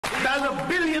There's 1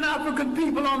 billion African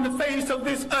people on the face of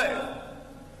this earth.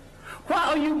 Why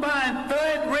are you buying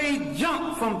third-rate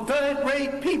junk from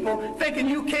third-rate people thinking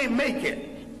you can't make it?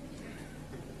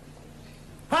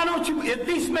 Why don't you at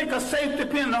least make a safety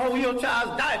pin to hold your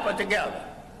child's diaper together?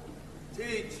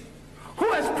 Teach.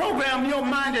 Who has programmed your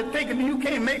mind into thinking you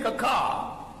can't make a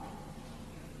car?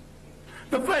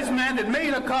 The first man that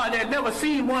made a car that had never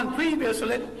seen one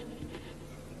previously.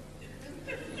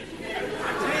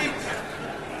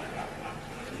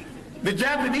 The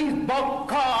Japanese bought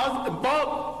cars,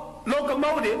 bought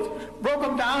locomotives, broke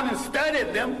them down and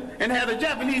studied them, and had a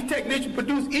Japanese technician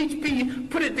produce each piece,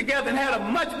 put it together, and had a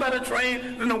much better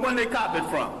train than the one they copied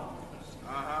from.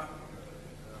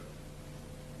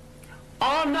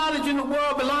 All knowledge in the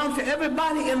world belongs to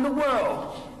everybody in the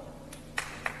world.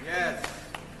 Yes.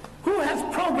 Who has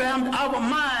programmed our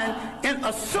mind in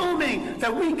assuming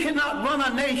that we cannot run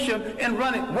a nation and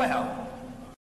run it well?